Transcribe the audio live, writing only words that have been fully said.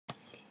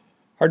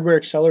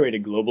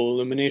Hardware-accelerated global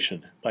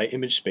illumination by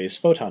image space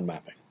photon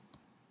mapping.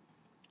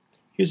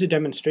 Here's a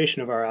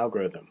demonstration of our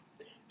algorithm.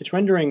 It's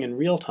rendering in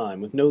real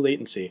time with no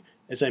latency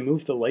as I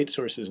move the light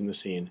sources in the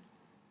scene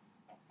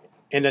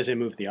and as I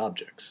move the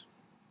objects.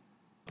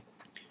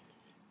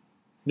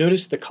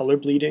 Notice the color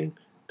bleeding,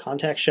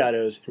 contact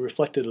shadows, and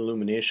reflected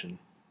illumination.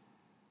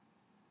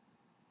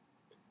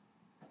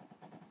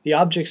 The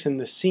objects in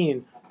this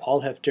scene all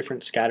have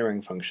different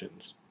scattering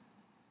functions.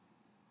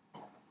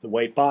 The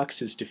white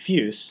box is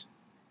diffuse,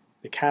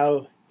 the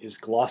cow is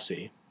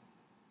glossy,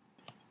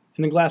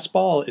 and the glass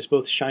ball is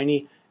both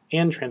shiny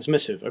and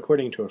transmissive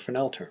according to a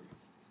Fresnel term.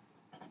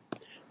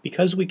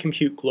 Because we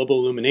compute global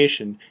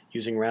illumination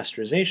using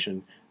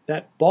rasterization,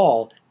 that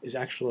ball is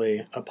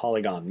actually a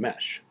polygon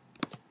mesh.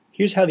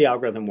 Here's how the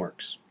algorithm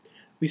works.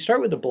 We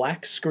start with a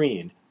black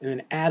screen and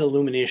then add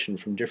illumination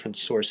from different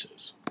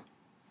sources.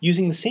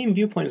 Using the same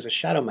viewpoint as a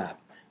shadow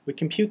map, we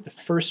compute the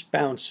first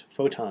bounce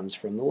photons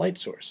from the light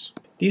source.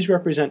 These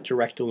represent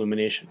direct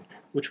illumination,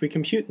 which we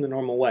compute in the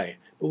normal way,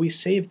 but we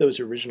save those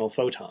original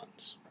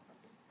photons.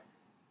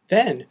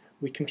 Then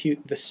we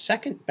compute the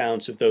second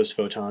bounce of those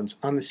photons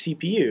on the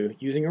CPU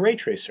using a ray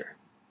tracer.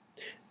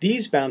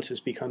 These bounces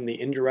become the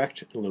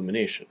indirect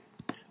illumination.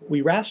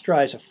 We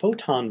rasterize a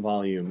photon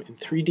volume in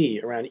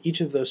 3D around each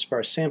of those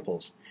sparse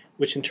samples,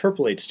 which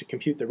interpolates to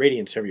compute the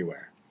radiance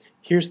everywhere.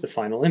 Here's the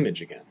final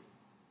image again.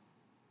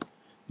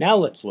 Now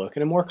let's look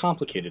at a more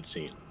complicated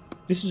scene.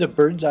 This is a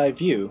bird's eye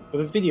view of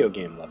a video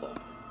game level.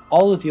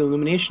 All of the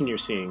illumination you're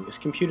seeing is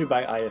computed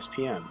by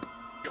ISPM.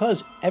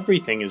 Because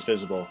everything is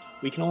visible,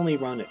 we can only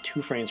run at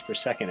 2 frames per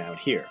second out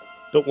here.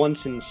 But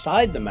once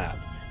inside the map,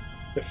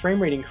 the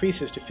frame rate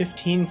increases to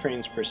 15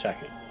 frames per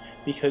second,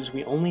 because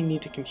we only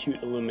need to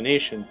compute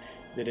illumination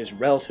that is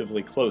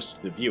relatively close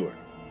to the viewer.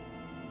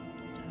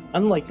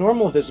 Unlike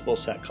normal visible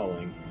set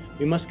culling,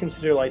 we must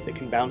consider light that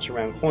can bounce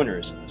around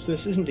corners, so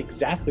this isn't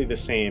exactly the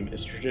same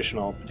as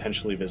traditional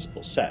potentially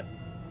visible set.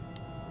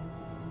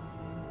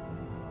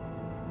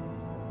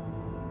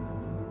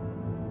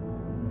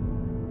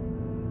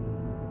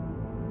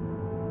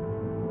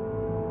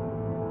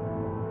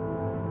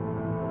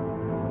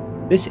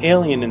 This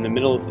alien in the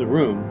middle of the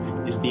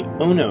room is the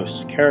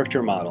Onos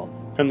character model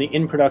from the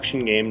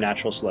in-production game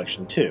Natural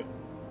Selection 2.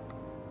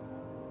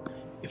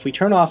 If we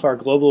turn off our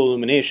global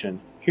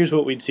illumination, here's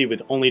what we'd see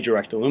with only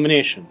direct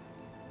illumination.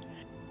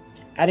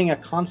 Adding a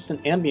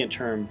constant ambient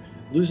term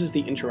loses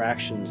the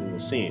interactions in the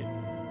scene.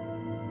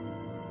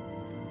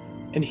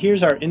 And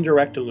here's our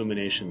indirect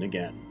illumination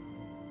again.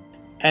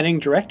 Adding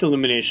direct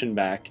illumination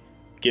back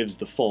gives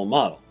the full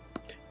model.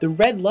 The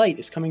red light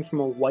is coming from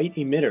a white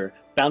emitter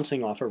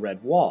bouncing off a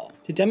red wall.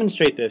 To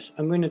demonstrate this,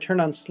 I'm going to turn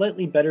on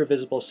slightly better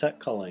visible set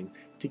culling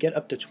to get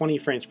up to 20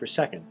 frames per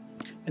second,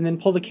 and then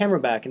pull the camera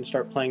back and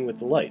start playing with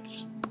the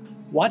lights.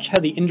 Watch how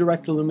the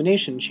indirect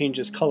illumination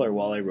changes color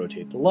while I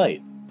rotate the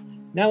light.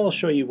 Now I'll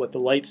show you what the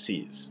light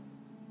sees.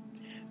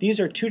 These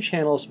are 2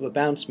 channels of a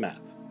bounce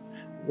map.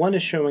 One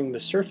is showing the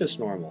surface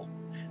normal,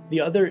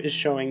 the other is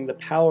showing the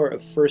power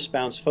of first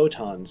bounce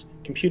photons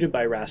computed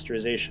by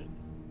rasterization.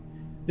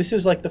 This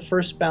is like the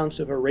first bounce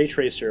of a ray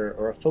tracer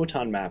or a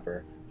photon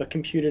mapper, but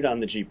computed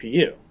on the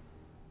GPU.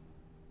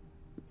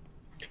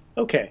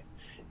 Okay,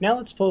 now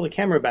let's pull the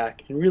camera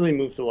back and really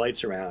move the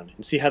lights around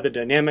and see how the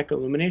dynamic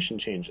illumination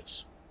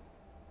changes.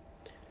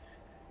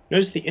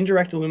 Notice the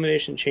indirect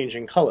illumination change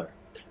in color.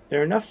 There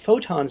are enough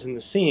photons in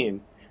the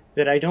scene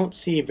that I don't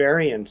see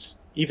variance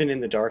even in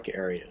the dark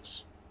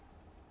areas.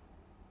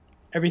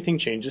 Everything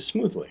changes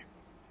smoothly.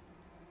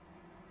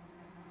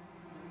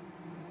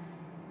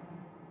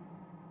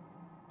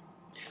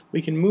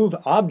 We can move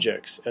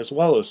objects as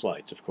well as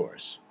lights, of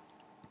course.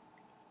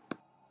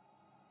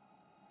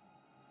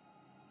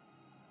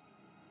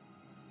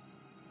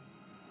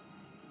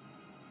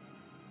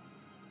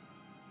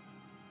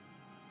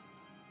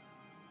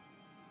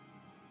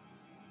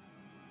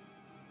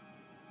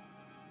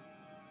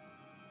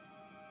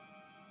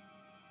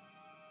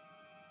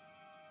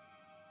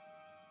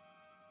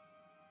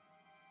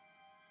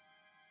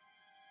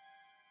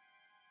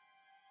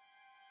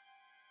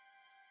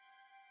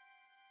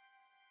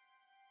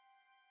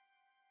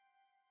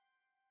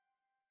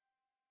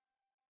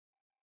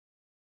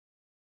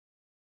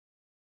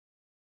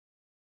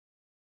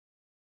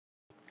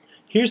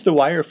 Here's the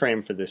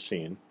wireframe for this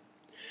scene,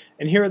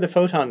 and here are the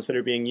photons that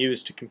are being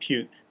used to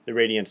compute the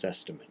radiance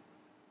estimate.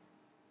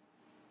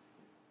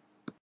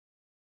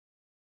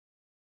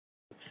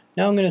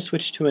 Now I'm going to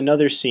switch to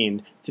another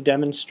scene to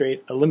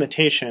demonstrate a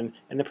limitation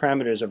in the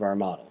parameters of our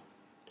model.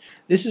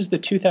 This is the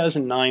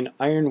 2009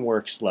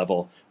 Ironworks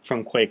level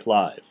from Quake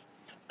Live.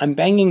 I'm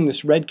banging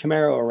this red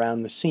Camaro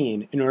around the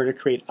scene in order to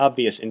create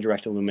obvious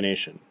indirect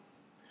illumination.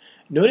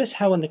 Notice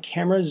how when the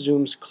camera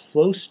zooms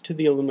close to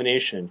the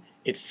illumination,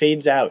 it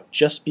fades out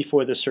just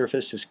before the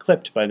surface is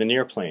clipped by the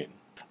near plane.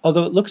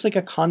 Although it looks like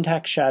a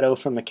contact shadow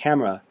from the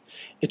camera,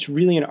 it's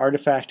really an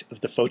artifact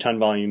of the photon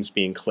volumes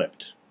being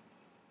clipped.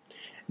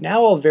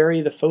 Now I'll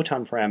vary the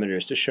photon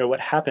parameters to show what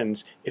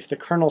happens if the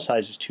kernel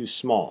size is too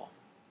small.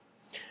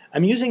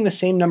 I'm using the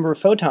same number of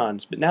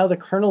photons, but now the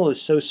kernel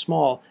is so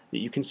small that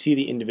you can see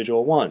the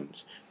individual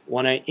ones.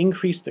 When I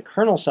increase the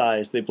kernel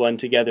size, they blend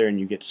together and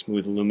you get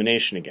smooth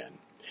illumination again.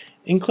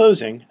 In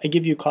closing, I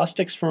give you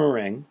caustics from a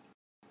ring,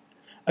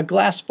 a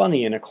glass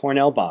bunny in a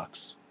Cornell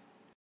box,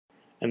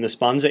 and the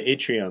sponza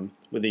atrium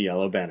with a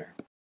yellow banner.